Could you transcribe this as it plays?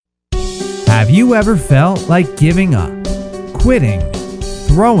Have you ever felt like giving up, quitting,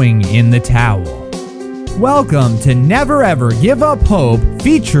 throwing in the towel? Welcome to Never Ever Give Up Hope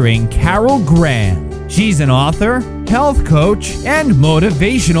featuring Carol Graham. She's an author, health coach, and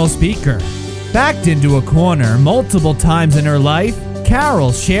motivational speaker. Backed into a corner multiple times in her life,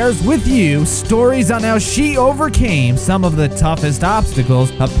 Carol shares with you stories on how she overcame some of the toughest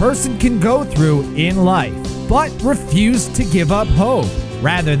obstacles a person can go through in life, but refused to give up hope.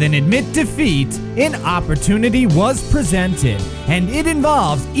 Rather than admit defeat, an opportunity was presented, and it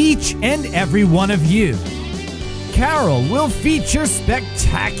involves each and every one of you. Carol will feature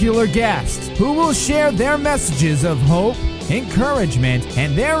spectacular guests who will share their messages of hope, encouragement,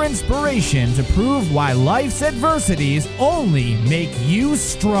 and their inspiration to prove why life's adversities only make you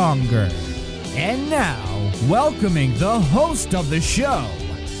stronger. And now, welcoming the host of the show,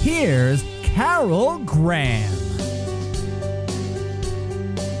 here's Carol Graham.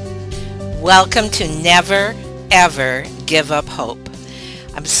 Welcome to Never Ever Give Up Hope.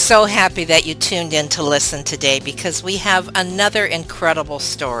 I'm so happy that you tuned in to listen today because we have another incredible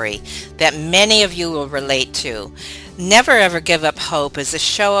story that many of you will relate to. Never Ever Give Up Hope is a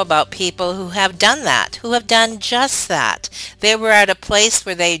show about people who have done that, who have done just that. They were at a place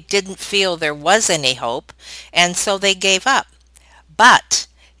where they didn't feel there was any hope, and so they gave up. But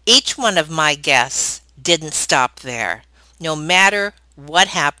each one of my guests didn't stop there. No matter what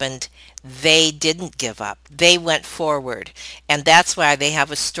happened, they didn't give up. They went forward, and that's why they have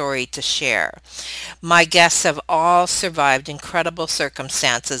a story to share. My guests have all survived incredible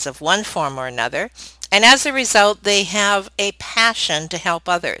circumstances of one form or another, and as a result, they have a passion to help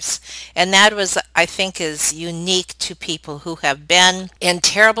others. And that was, I think, is unique to people who have been in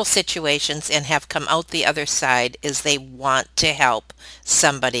terrible situations and have come out the other side, is they want to help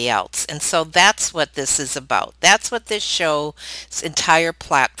somebody else. And so that's what this is about. That's what this show's entire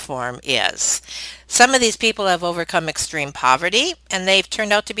platform is. Some of these people have overcome extreme poverty, and they've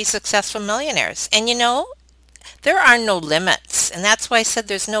turned out to be successful millionaires. And you know, there are no limits, and that's why I said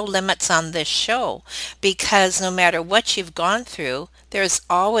there's no limits on this show, because no matter what you've gone through, there's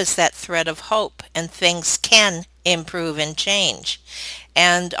always that thread of hope, and things can improve and change.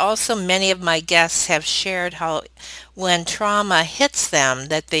 And also many of my guests have shared how when trauma hits them,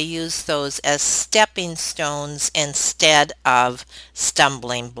 that they use those as stepping stones instead of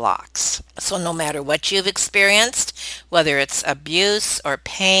stumbling blocks. So no matter what you've experienced, whether it's abuse or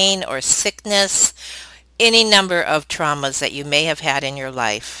pain or sickness, any number of traumas that you may have had in your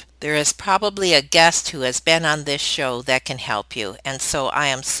life, there is probably a guest who has been on this show that can help you. And so I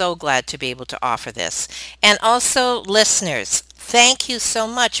am so glad to be able to offer this. And also, listeners, thank you so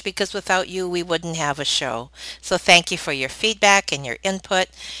much, because without you, we wouldn't have a show. So thank you for your feedback and your input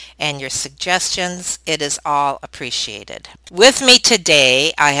and your suggestions. It is all appreciated. With me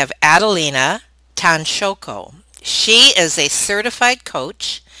today, I have Adelina Tanshoko. She is a certified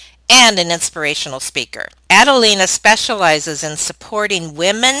coach and an inspirational speaker. Adelina specializes in supporting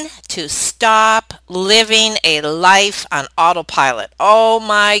women to stop living a life on autopilot. Oh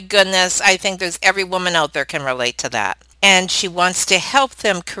my goodness, I think there's every woman out there can relate to that. And she wants to help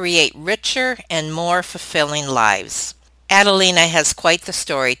them create richer and more fulfilling lives. Adelina has quite the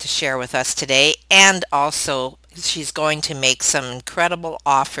story to share with us today, and also she's going to make some incredible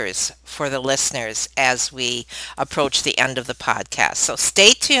offers for the listeners as we approach the end of the podcast. So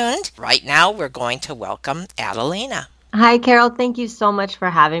stay tuned. Right now, we're going to welcome Adelina. Hi, Carol. Thank you so much for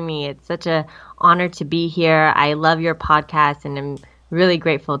having me. It's such an honor to be here. I love your podcast, and I'm really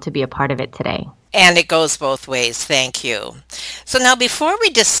grateful to be a part of it today. And it goes both ways. Thank you. So now, before we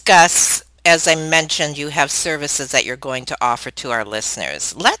discuss, as I mentioned, you have services that you're going to offer to our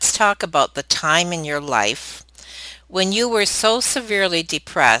listeners. Let's talk about the time in your life when you were so severely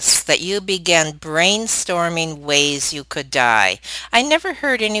depressed that you began brainstorming ways you could die. I never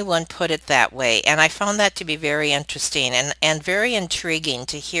heard anyone put it that way, and I found that to be very interesting and very intriguing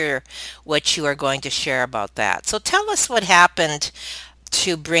to hear what you are going to share about that. So tell us what happened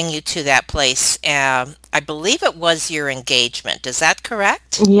to bring you to that place. I believe it was your engagement. Is that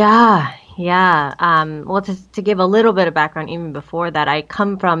correct? Yeah. Well, to give a little bit of background, even before that, I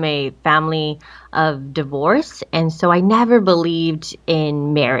come from a family of divorce, and so I never believed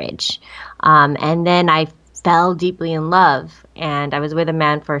in marriage. And then I fell deeply in love, and I was with a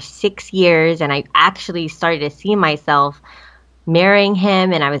man for 6 years, and I actually started to see myself marrying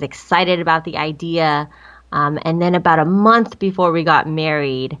him, and I was excited about the idea. And then about a month before we got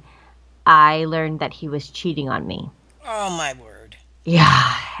married, I learned that he was cheating on me. Oh, my word.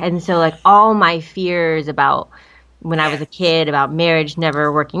 Yeah. And so like all my fears about when I was Yeah, a kid about marriage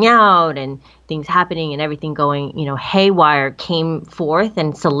never working out and things happening and everything going, haywire came forth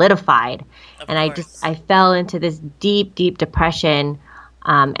and solidified. of And course. I fell into this deep, deep depression.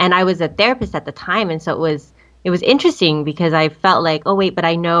 And I was a therapist at the time. And so it was interesting because I felt like, oh, wait, but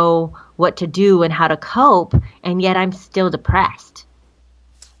I know what to do and how to cope. And yet I'm still depressed.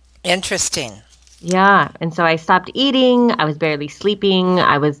 Interesting. Yeah. And so I stopped eating. I was barely sleeping.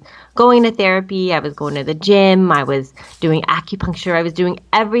 I was going to therapy. I was going to the gym. I was doing acupuncture. I was doing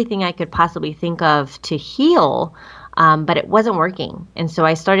everything I could possibly think of to heal. But it wasn't working. And so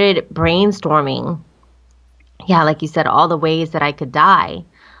I started brainstorming. Yeah, like you said, all the ways that I could die.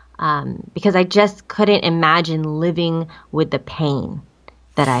 Because I just couldn't imagine living with the pain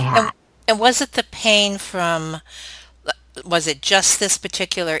that I had. And and was it the pain from, was it just this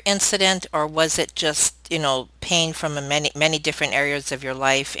particular incident, or was it just, pain from a many different areas of your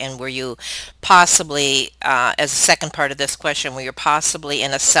life? And were you possibly, as a second part of this question, were you possibly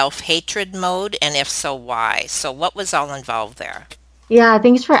in a self-hatred mode? And if so, why? So what was all involved there? Yeah,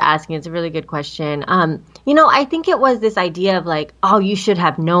 thanks for asking. It's a really good question. I think it was this idea of like, oh, you should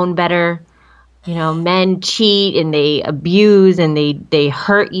have known better. Men cheat and they abuse and they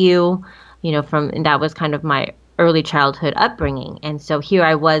hurt you, and that was kind of my early childhood upbringing. And so here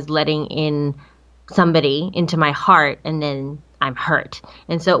I was letting in somebody into my heart and then I'm hurt.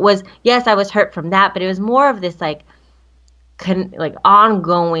 And so it was, yes, I was hurt from that, but it was more of this like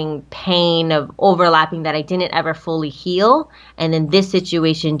ongoing pain of overlapping that I didn't ever fully heal. And then this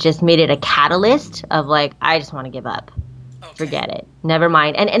situation just made it a catalyst of like, I just want to give up. Okay. Forget it. Never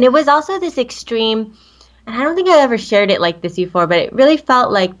mind. And it was also this extreme, and I don't think I ever shared it like this before, but it really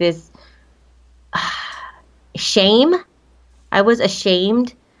felt like this shame. I was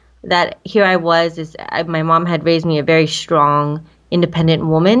ashamed that here I was, my mom had raised me a very strong, independent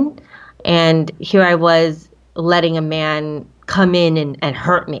woman, and here I was letting a man come in and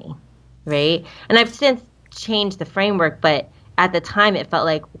hurt me, right? And I've since changed the framework, but at the time it felt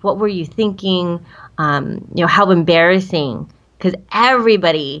like, what were you thinking? How embarrassing, because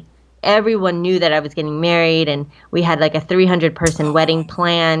everyone knew that I was getting married, and we had like a 300-person wedding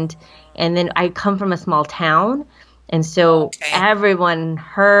planned. And then I come from a small town, and so Okay. everyone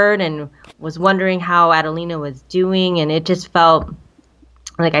heard and was wondering how Adelina was doing, and it just felt,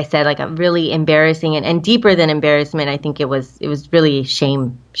 like I said, like a really embarrassing and deeper than embarrassment. I think it was really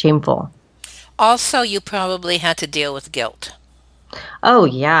shameful. Also, you probably had to deal with guilt. Oh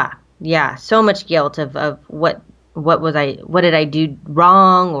yeah. Yeah. So much guilt of what did I do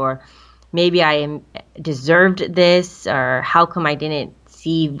wrong, or maybe deserved this, or how come I didn't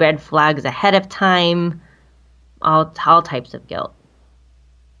see red flags ahead of time? All types of guilt.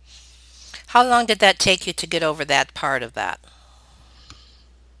 How long did that take you to get over that part of that?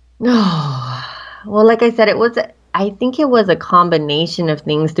 No. Well, like I said, I think it was a combination of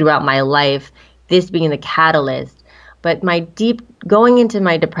things throughout my life, this being the catalyst. But my deep going into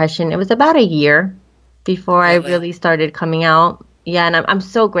my depression, it was about a year before I Really? really started coming out. Yeah, and I'm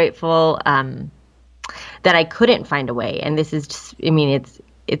so grateful that I couldn't find a way. And this is just, I mean,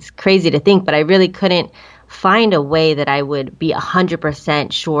 it's crazy to think, but I really couldn't find a way that I would be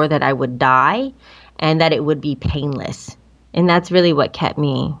 100% sure that I would die and that it would be painless. And that's really what kept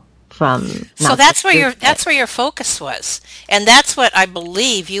me from So not that's where pursuing it. your focus was. And that's what I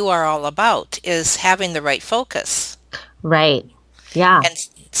believe you are all about, is having the right focus. Right. Yeah. And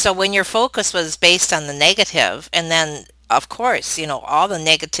so when your focus was based on the negative, and then of course, all the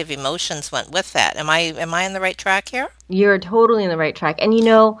negative emotions went with that. Am I on the right track here? You're totally in the right track. And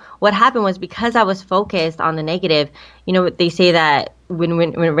what happened was, because I was focused on the negative, they say that when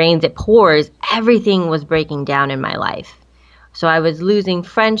it rains, it pours. Everything was breaking down in my life. So I was losing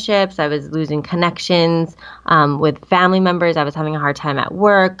friendships. I was losing connections with family members. I was having a hard time at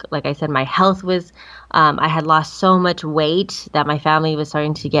work. Like I said, my health I had lost so much weight that my family was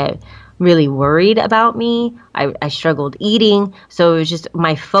starting to get really worried about me. I struggled eating. So it was just,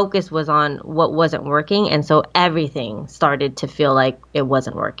 my focus was on what wasn't working. And so everything started to feel like it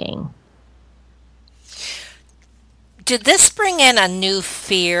wasn't working. Did this bring in a new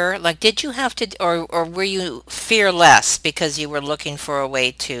fear? Like, did you have to, or were you fearless because you were looking for a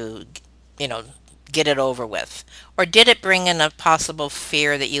way to, you know, get it over with? Or did it bring in a possible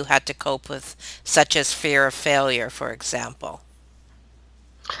fear that you had to cope with, such as fear of failure, for example?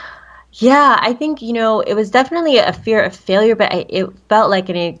 Yeah, I think, it was definitely a fear of failure, but it felt like,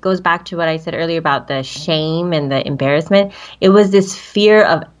 and it goes back to what I said earlier about the shame and the embarrassment. It was this fear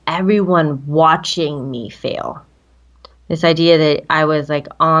of everyone watching me fail. This idea that I was like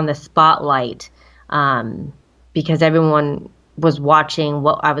on the spotlight um, because everyone was watching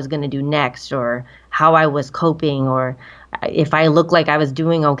what I was going to do next, or how I was coping or if I looked like I was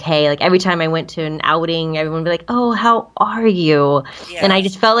doing okay. Like every time I went to an outing, everyone would be like, "Oh, how are you?" And I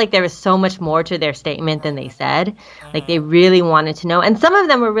just felt like there was so much more to their statement than they said. Like they really wanted to know. And some of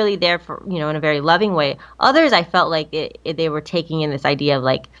them were really there for, in a very loving way. Others, I felt like they were taking in this idea of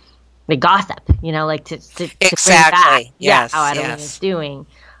like the gossip, like to bring back, Yes, how Adelina's doing.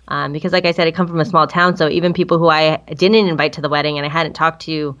 Because like I said, I come from a small town, so even people who I didn't invite to the wedding and I hadn't talked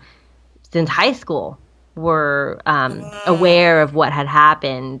to since high school were aware of what had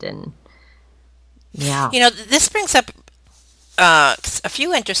happened. And yeah. This brings up a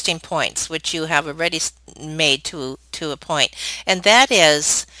few interesting points, which you have already made to a point, and that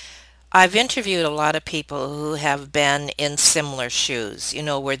is, I've interviewed a lot of people who have been in similar shoes,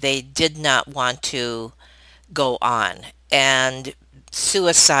 where they did not want to go on, and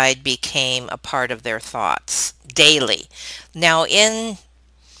suicide became a part of their thoughts daily. Now, in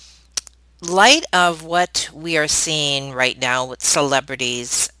light of what we are seeing right now with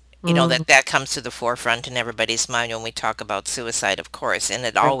celebrities, that comes to the forefront in everybody's mind when we talk about suicide, of course, and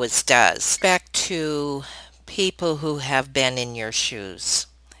it always does. Back to people who have been in your shoes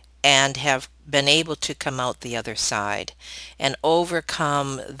and have been able to come out the other side and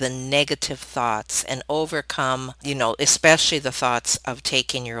overcome the negative thoughts and overcome, especially the thoughts of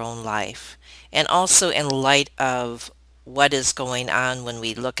taking your own life. And also in light of what is going on when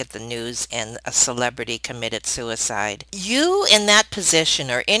we look at the news and a celebrity committed suicide. You in that position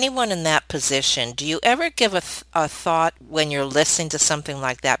or anyone in that position, do you ever give a thought when you're listening to something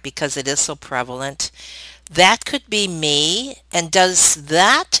like that, because it is so prevalent? That could be me. And does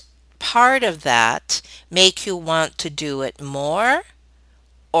that part of that make you want to do it more?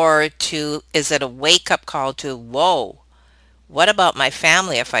 Or is it a wake-up call to, whoa, what about my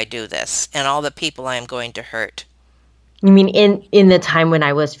family if I do this and all the people I am going to hurt? You mean in the time when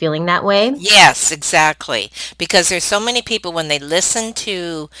I was feeling that way? Yes, exactly. Because there's so many people when they listen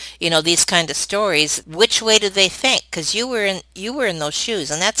to, these kind of stories, which way do they think? Because you were in those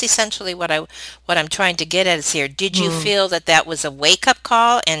shoes, and that's essentially what I'm trying to get at is here. Did you feel that was a wake up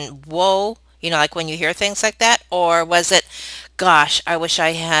call and whoa, like when you hear things like that, or was it, gosh, I wish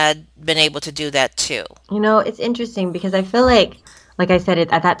I had been able to do that too? It's interesting because I feel like I said,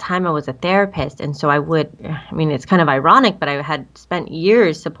 at that time I was a therapist. And so it's kind of ironic, but I had spent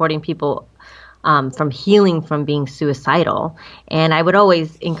years supporting people from healing from being suicidal. And I would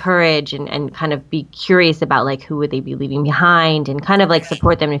always encourage and kind of be curious about like who would they be leaving behind and kind of like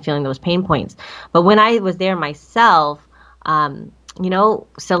support them in feeling those pain points. But when I was there myself,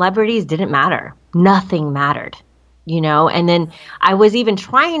 celebrities didn't matter. Nothing mattered, and then I was even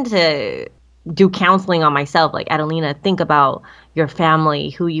trying to do counseling on myself, like, Adelina, think about your family,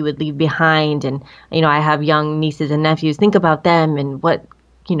 who you would leave behind. And, I have young nieces and nephews, think about them and what,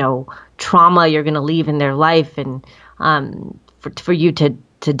 trauma you're going to leave in their life and for you to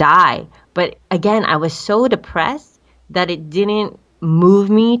die. But again, I was so depressed that it didn't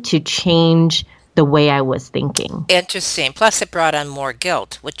move me to change the way I was thinking. Interesting. Plus it brought on more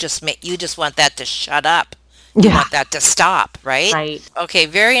guilt, which just you just want that to shut up. You want that to stop, right? Right. Okay,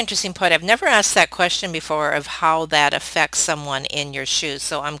 very interesting point. I've never asked that question before of how that affects someone in your shoes.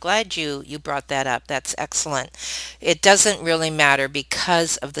 So I'm glad you brought that up. That's excellent. It doesn't really matter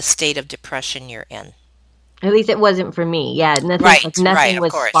because of the state of depression you're in. At least it wasn't for me. Yeah, nothing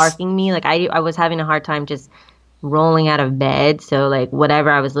was sparking me. Like I was having a hard time just rolling out of bed. So like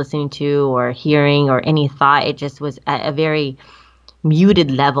whatever I was listening to or hearing or any thought, it just was at a very muted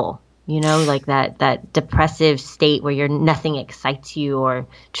level. Like that depressive state where nothing excites you or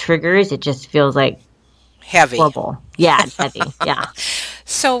triggers. It just feels like heavy. Horrible. Yeah, it's heavy. Yeah.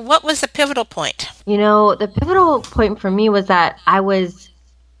 So what was the pivotal point? The pivotal point for me was that I was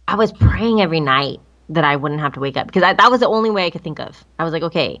praying every night that I wouldn't have to wake up, because that was the only way I could think of. I was like,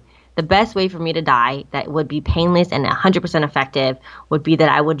 okay, the best way for me to die that would be painless and 100% effective would be that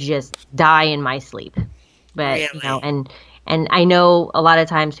I would just die in my sleep. But, really? And I know a lot of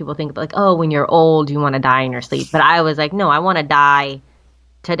times people think like, oh, when you're old, you want to die in your sleep. But I was like, no, I want to die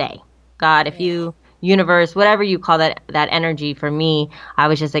today. God, if you, universe, whatever you call that energy, for me, I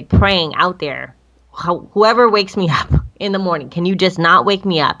was just like praying out there. Whoever wakes me up in the morning, can you just not wake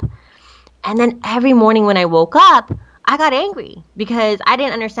me up? And then every morning when I woke up, I got angry because I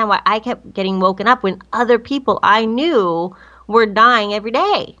didn't understand why I kept getting woken up when other people I knew were dying every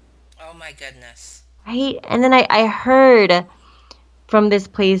day. Oh my goodness. Right? And then I heard from this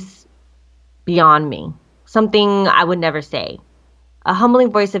place beyond me something I would never say. A humbling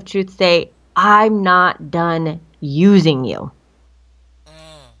voice of truth say, I'm not done using you.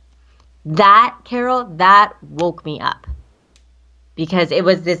 That, Carol, that woke me up. because it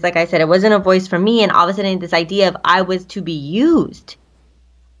was this, like I said, it wasn't a voice for me. And all of a sudden this idea of I was to be used.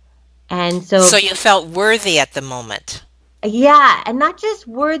 And So you felt worthy at the moment. Yeah, and not just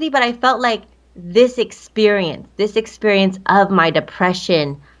worthy, but I felt like this experience of my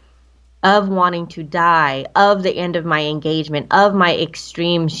depression, of wanting to die, of the end of my engagement, of my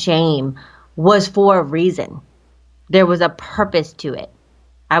extreme shame was for a reason. There was a purpose to it.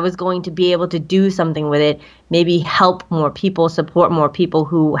 I was going to be able to do something with it, maybe help more people, support more people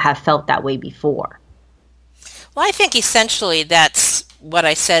who have felt that way before. Well, I think essentially that's what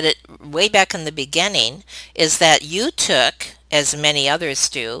I said way back in the beginning, is that you took, as many others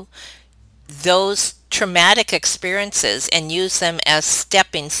do, those traumatic experiences and use them as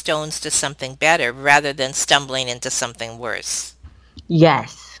stepping stones to something better rather than stumbling into something worse.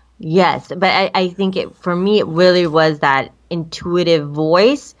 Yes, yes. But I think for me, it really was that intuitive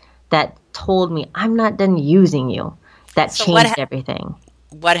voice that told me, I'm not done using you. That So changed everything.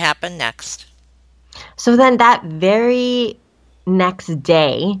 what happened next? So then that very next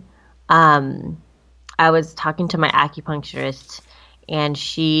day, I was talking to my acupuncturist, and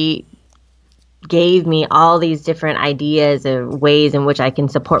she gave me all these different ideas of ways in which I can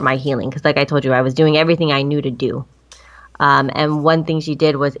support my healing. Because like I told you, I was doing everything I knew to do. And one thing she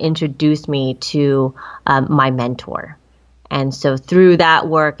did was introduce me to my mentor. And so through that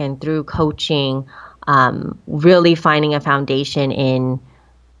work and through coaching, really finding a foundation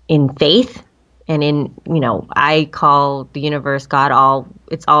in faith and in, I call the universe, God,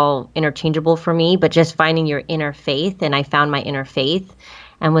 it's all interchangeable for me, but just finding your inner faith. And I found my inner faith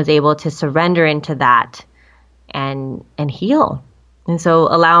and was able to surrender into that and heal. And so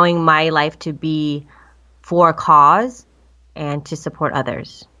allowing my life to be for a cause and to support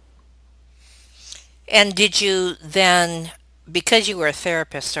others. And did you then, because you were a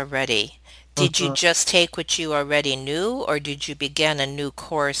therapist already, did you just take what you already knew, or did you begin a new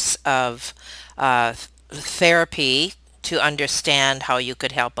course of therapy to understand how you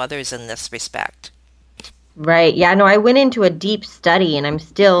could help others in this respect? Right. Yeah, no, I went into a deep study and I'm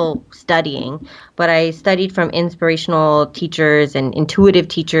still studying, but I studied from inspirational teachers and intuitive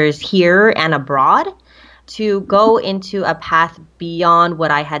teachers here and abroad to go into a path beyond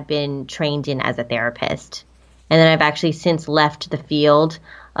what I had been trained in as a therapist. And then I've actually since left the field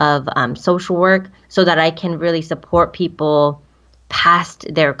of social work so that I can really support people past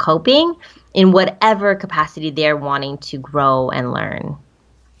their coping in whatever capacity they're wanting to grow and learn.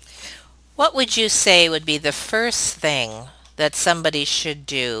 What would you say would be the first thing that somebody should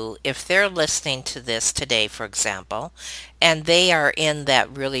do if they're listening to this today, for example, and they are in that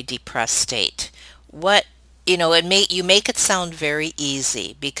really depressed state? You make it sound very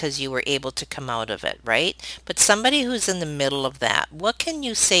easy because you were able to come out of it, right? But somebody who's in the middle of that, what can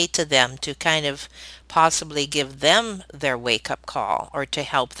you say to them to kind of possibly give them their wake-up call or to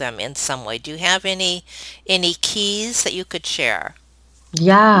help them in some way? Do you have any keys that you could share?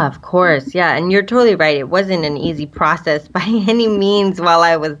 Yeah, of course. Yeah. And you're totally right. It wasn't an easy process by any means while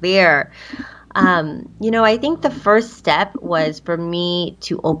I was there. I think the first step was for me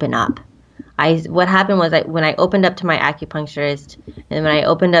to open up. What happened was when I opened up to my acupuncturist and when I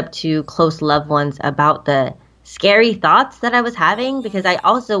opened up to close loved ones about the scary thoughts that I was having, because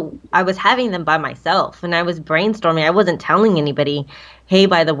I was having them by myself and I was brainstorming. I wasn't telling anybody, hey,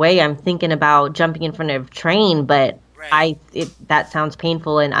 by the way, I'm thinking about jumping in front of a train, but Right. that sounds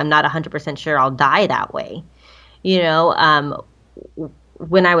painful and I'm not 100% sure I'll die that way. When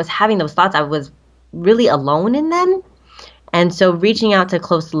I was having those thoughts, I was really alone in them. And so reaching out to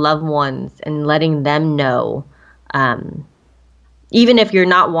close loved ones and letting them know, even if you're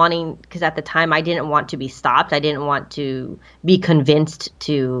not wanting, because at the time I didn't want to be stopped. I didn't want to be convinced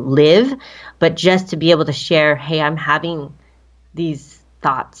to live, but just to be able to share, hey, I'm having these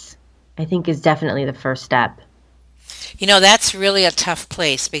thoughts, I think is definitely the first step. That's really a tough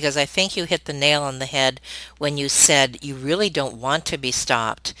place because I think you hit the nail on the head when you said you really don't want to be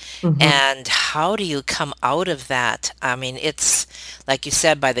stopped. Hmm. And how do you come out of that? I mean, it's like you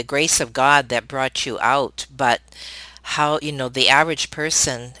said, by the grace of God that brought you out, but how, the average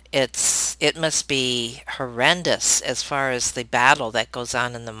person, it must be horrendous as far as the battle that goes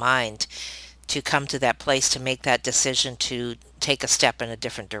on in the mind to come to that place to make that decision to take a step in a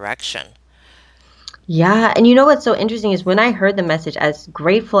different direction. Yeah. And you know what's so interesting is when I heard the message, as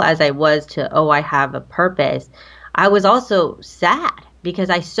grateful as I was to, oh, I have a purpose, I was also sad because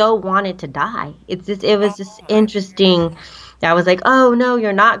I so wanted to die. It was just interesting. I was like, oh, no,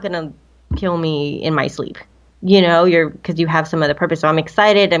 you're not going to kill me in my sleep. Because you have some other purpose. So I'm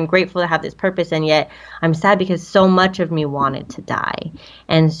excited. I'm grateful to have this purpose. And yet I'm sad because so much of me wanted to die.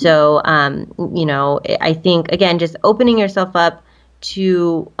 And so, I think, again, just opening yourself up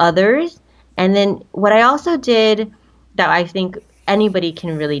to others. And then what I also did that I think anybody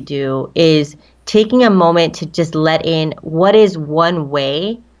can really do is taking a moment to just let in what is one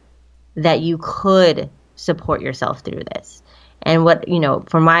way that you could support yourself through this. And what,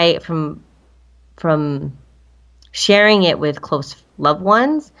 from sharing it with close loved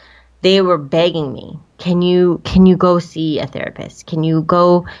ones, they were begging me, can you go see a therapist? Can you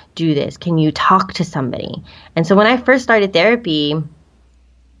go do this? Can you talk to somebody? And so when I first started therapy,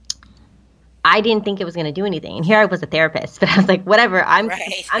 I didn't think it was going to do anything. And here I was a therapist, but I was like, whatever, I'm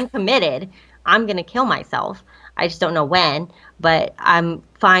committed. I'm going to kill myself. I just don't know when, but I'm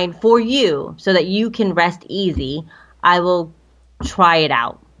fine for you so that you can rest easy. I will try it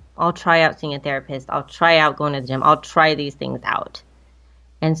out. I'll try out seeing a therapist. I'll try out going to the gym. I'll try these things out.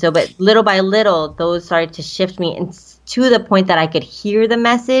 And so, but little by little, those started to shift me to the point that I could hear the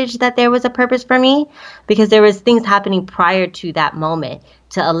message that there was a purpose for me, because there was things happening prior to that moment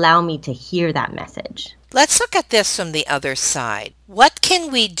to allow me to hear that message. Let's look at this from the other side. What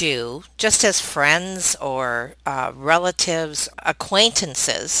can we do just as friends or relatives,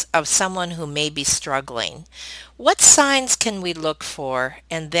 acquaintances of someone who may be struggling? What signs can we look for,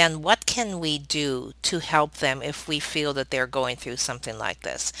 and then what can we do to help them if we feel that they're going through something like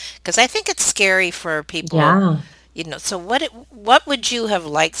this? Because I think it's scary for people, Yeah. so what would you have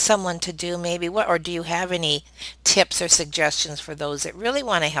liked someone to do maybe? Or do you have any tips or suggestions for those that really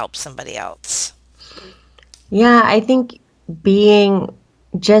want to help somebody else? Yeah, I think being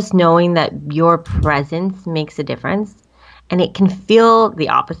just knowing that your presence makes a difference, and it can feel the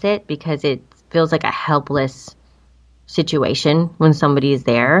opposite because it feels like a helpless situation when somebody is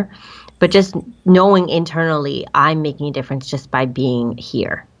there. But just knowing internally, I'm making a difference just by being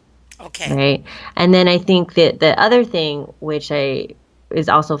here. Okay. Right. And then I think that the other thing, which is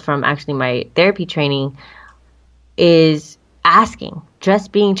also from actually my therapy training, is asking,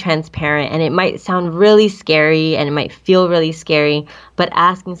 just being transparent. And it might sound really scary and it might feel really scary, but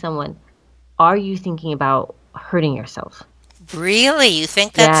asking someone, are you thinking about hurting yourself? Really? You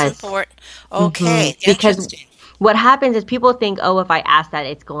think that's Yes. important? Okay, Because interesting. what happens is people think, oh, if I ask that,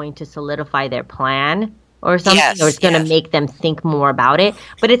 it's going to solidify their plan or something, or Yes, it's going to yes. make them think more about it.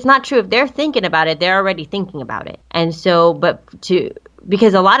 But it's not true. If they're thinking about it, they're already thinking about it. And so,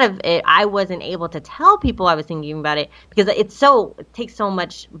 because a lot of it, I wasn't able to tell people I was thinking about it because it takes so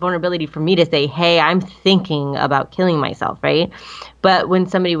much vulnerability for me to say, hey, I'm thinking about killing myself, right? But when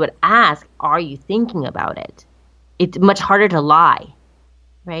somebody would ask, are you thinking about it? It's much harder to lie,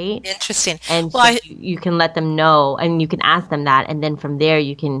 right? Interesting. And Well, so you can let them know and you can ask them that. And then from there,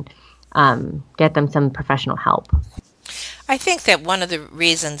 you can get them some professional help. I think that one of the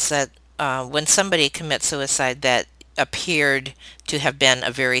reasons that when somebody commits suicide that appeared to have been a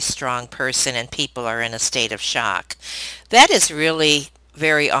very strong person and people are in a state of shock, that is really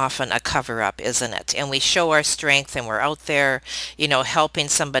very often a cover up, isn't it? And we show our strength and we're out there, helping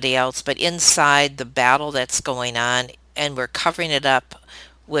somebody else, but inside the battle that's going on, and we're covering it up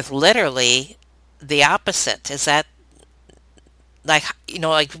with literally the opposite. Is that like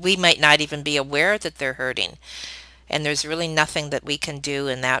we might not even be aware that they're hurting, and there's really nothing that we can do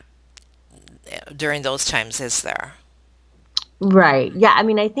in that during those times, is there? Right. Yeah. I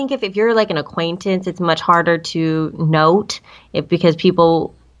mean, I think if you're like an acquaintance, it's much harder to note because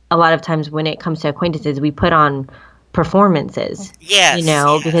people, a lot of times when it comes to acquaintances, we put on performances, Yes,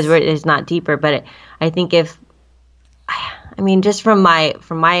 because yes. it's not deeper. But I think I mean, just from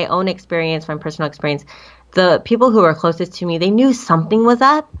my own experience, from personal experience, the people who are closest to me, they knew something was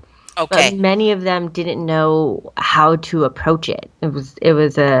up, but Okay. many of them didn't know how to approach it. It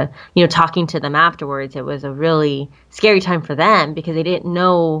was talking to them afterwards. It was a really scary time for them because they didn't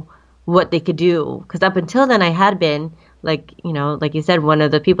know what they could do. Because up until then, I had been like you said, one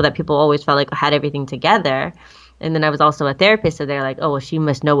of the people that people always felt like had everything together. And then I was also a therapist, so they're like, oh, well, she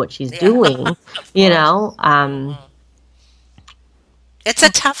must know what she's Yeah, doing, of you course. know. It's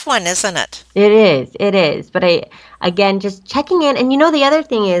a tough one, isn't it? It is. But again, just checking in. And the other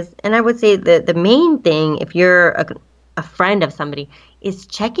thing is, and I would say the main thing, if you're a friend of somebody, is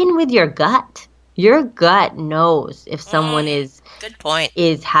check in with your gut. Your gut knows if someone Mm, good point.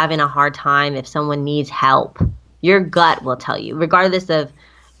 is having a hard time, if someone needs help. Your gut will tell you, regardless of,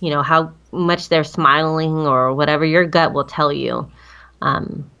 how much they're smiling or whatever, your gut will tell you.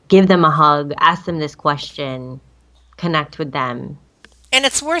 Give them a hug, ask them this question, connect with them. And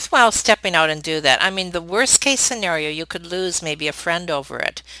it's worthwhile stepping out and do that. I mean, the worst case scenario, you could lose maybe a friend over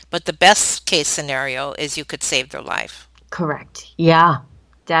it, but the best case scenario is you could save their life. Correct. Yeah,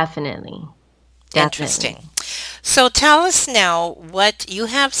 definitely. Definitely. Interesting. So tell us now what you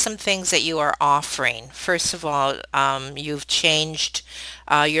have some things that you are offering. First of all, you've changed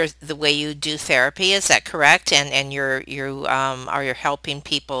the way you do therapy. Is that correct? And you're helping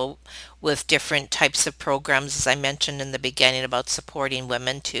people with different types of programs, as I mentioned in the beginning about supporting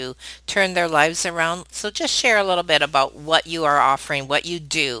women to turn their lives around. So just share a little bit about what you are offering, what you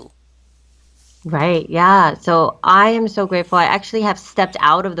do. Right. Yeah. So I am so grateful. I actually have stepped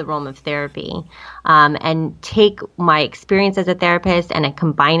out of the realm of therapy and take my experience as a therapist and I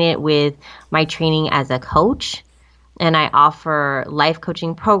combine it with my training as a coach. And I offer life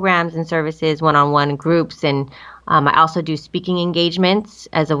coaching programs and services, one on one groups. And I also do speaking engagements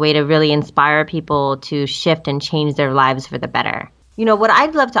as a way to really inspire people to shift and change their lives for the better. What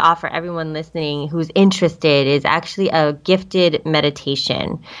I'd love to offer everyone listening who's interested is actually a gifted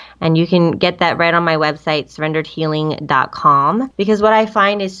meditation. And you can get that right on my website, surrenderedhealing.com. Because what I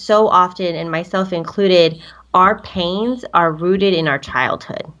find is so often, and myself included, our pains are rooted in our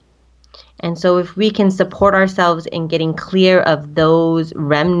childhood. And so if we can support ourselves in getting clear of those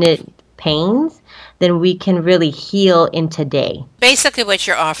remnant pains, then we can really heal in today. Basically, what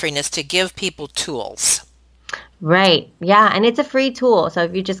you're offering is to give people tools. Right. Yeah. And it's a free tool. So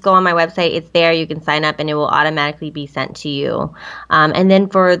if you just go on my website, it's there. You can sign up and it will automatically be sent to you. And then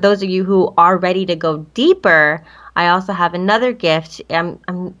for those of you who are ready to go deeper, I also have another gift.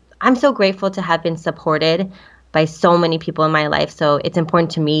 I'm so grateful to have been supported by so many people in my life. So it's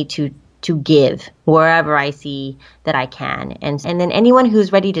important to me to give wherever I see that I can. And then anyone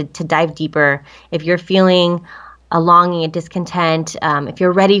who's ready to dive deeper, if you're feeling a longing, a discontent, if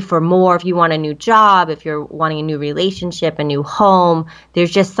you're ready for more, if you want a new job, if you're wanting a new relationship, a new home,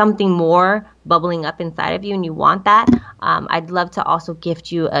 there's just something more bubbling up inside of you and you want that, I'd love to also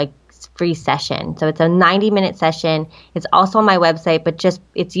gift you a free session. So it's a 90-minute session. It's also on my website, but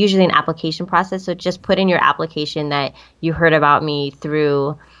it's usually an application process. So just put in your application that you heard about me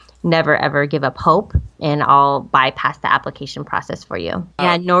through Never Ever Give Up Hope, and I'll bypass the application process for you.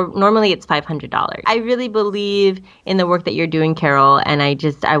 Yeah, normally it's $500. I really believe in the work that you're doing, Carol, and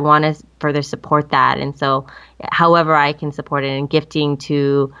I want to further support that. And so however I can support it and gifting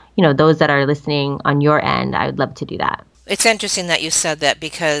to, those that are listening on your end, I would love to do that. It's interesting that you said that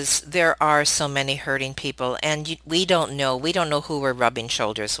because there are so many hurting people and we don't know. We don't know who we're rubbing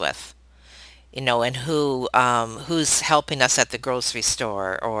shoulders with. And who's helping us at the grocery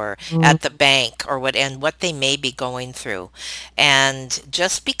store or Mm, at the bank or what they may be going through. And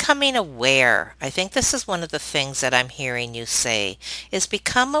just becoming aware. I think this is one of the things that I'm hearing you say is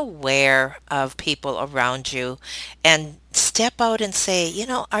become aware of people around you and step out and say,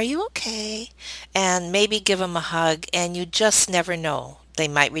 are you okay? And maybe give them a hug and you just never know. They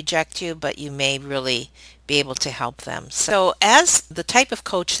might reject you, but you may really be able to help them. So, as the type of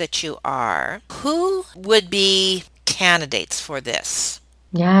coach that you are, who would be candidates for this?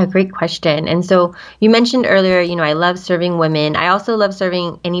 Yeah, great question. And so you mentioned earlier, I love serving women. I also love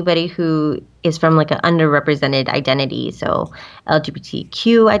serving anybody who is from like an underrepresented identity. So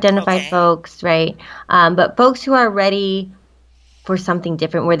LGBTQ identified Okay. folks, right? But folks who are ready for something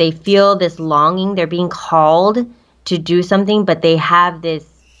different, where they feel this longing, they're being called to do something, but they have this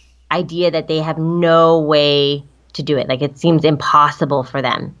idea that they have no way to do it. Like it seems impossible for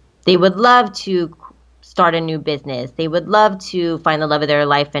them. They would love to start a new business. They would love to find the love of their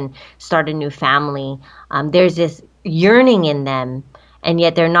life and start a new family. There's this yearning in them, and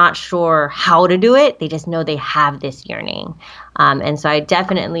yet they're not sure how to do it. They just know they have this yearning. And so I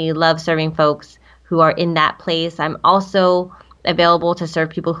definitely love serving folks who are in that place. I'm also available to serve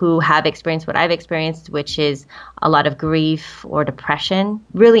people who have experienced what I've experienced, which is a lot of grief or depression.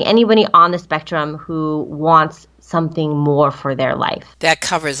 Really, anybody on the spectrum who wants something more for their life. That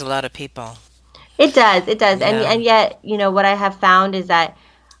covers a lot of people. It does, it does. Yeah. And yet, what I have found is that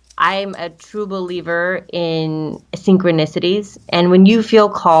I'm a true believer in synchronicities. And when you feel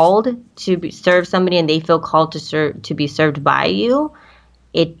called to serve somebody and they feel called to be served by you,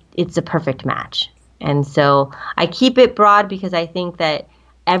 it's a perfect match. And so I keep it broad because I think that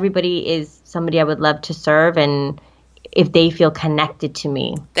everybody is somebody I would love to serve and if they feel connected to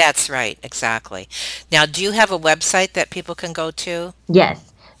me. That's right, exactly. Now, do you have a website that people can go to?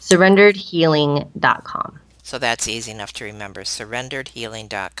 Yes, surrenderedhealing.com. So that's easy enough to remember,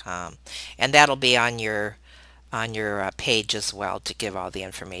 surrenderedhealing.com. And that'll be on your page as well to give all the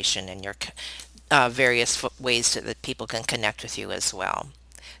information and your various ways that people can connect with you as well.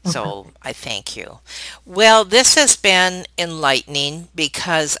 Okay. So I thank you. Well, this has been enlightening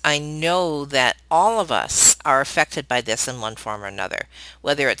because I know that all of us are affected by this in one form or another,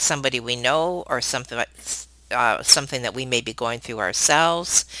 whether it's somebody we know or something that we may be going through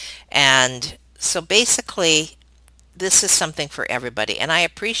ourselves. And So basically, this is something for everybody, and I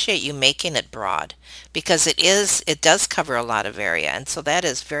appreciate you making it broad because it does cover a lot of area, and so that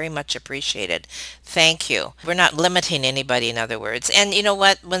is very much appreciated. Thank you. We're not limiting anybody, in other words. And you know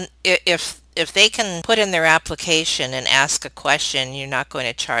what? If they can put in their application and ask a question, you're not going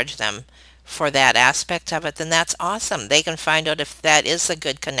to charge them for that aspect of it, then that's awesome. They can find out if that is a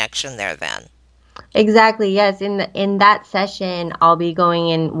good connection there then. Exactly. Yes. In that session, I'll be going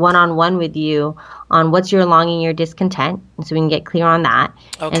in one-on-one with you on what's your longing, your discontent, and so we can get clear on that.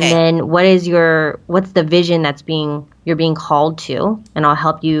 Okay. And then what's the vision you're being called to, and I'll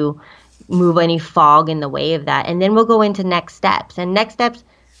help you move any fog in the way of that. And then we'll go into next steps. And next steps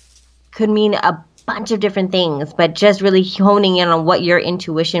could mean a bunch of different things, but just really honing in on what your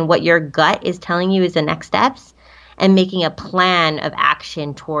intuition, what your gut is telling you is the next steps, and making a plan of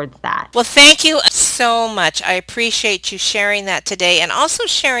action towards that. Well, thank you so much. I appreciate you sharing that today and also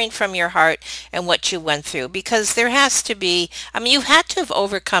sharing from your heart and what you went through, because there has to be, you've had to have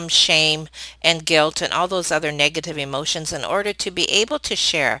overcome shame and guilt and all those other negative emotions in order to be able to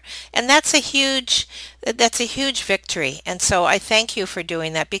share. And that's a huge victory. And so I thank you for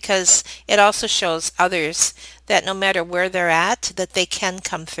doing that, because it also shows others that no matter where they're at, that they can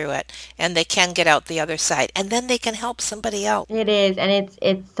come through it and they can get out the other side, and then they can help somebody else. It is, and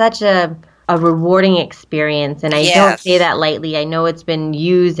it's such a rewarding experience, and I don't say that lightly. I know it's been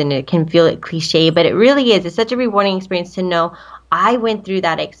used and it can feel cliche, but it really is. It's such a rewarding experience to know I went through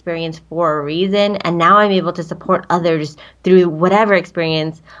that experience for a reason, and now I'm able to support others through whatever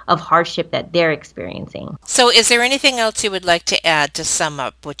experience of hardship that they're experiencing. So is there anything else you would like to add to sum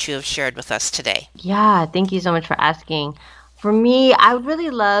up what you have shared with us today? Yeah, thank you so much for asking. For me, I would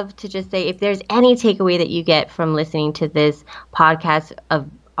really love to just say, if there's any takeaway that you get from listening to this podcast of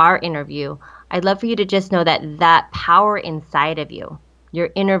our interview, I'd love for you to just know that power inside of you, your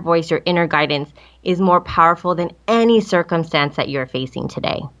inner voice, your inner guidance, is more powerful than any circumstance that you're facing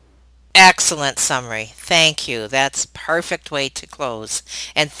today. Excellent summary. Thank you. That's a perfect way to close.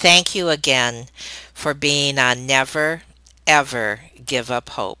 And thank you again for being on Never, Ever Give Up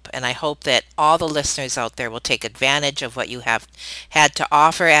Hope. And I hope that all the listeners out there will take advantage of what you have had to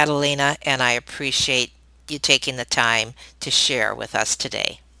offer, Adelina, and I appreciate you taking the time to share with us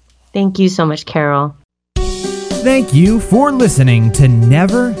today. Thank you so much, Carol. Thank you for listening to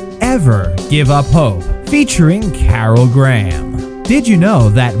Never, Ever Give Up Hope, featuring Carol Graham. Did you know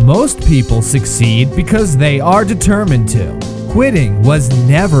that most people succeed because they are determined to? Quitting was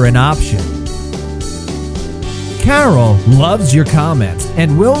never an option. Carol loves your comments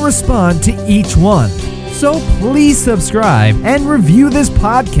and will respond to each one. So please subscribe and review this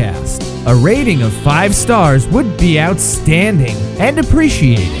podcast. A rating of 5 stars would be outstanding and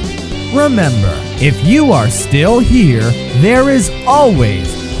appreciated. Remember, if you are still here, there is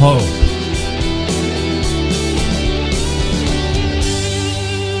always hope.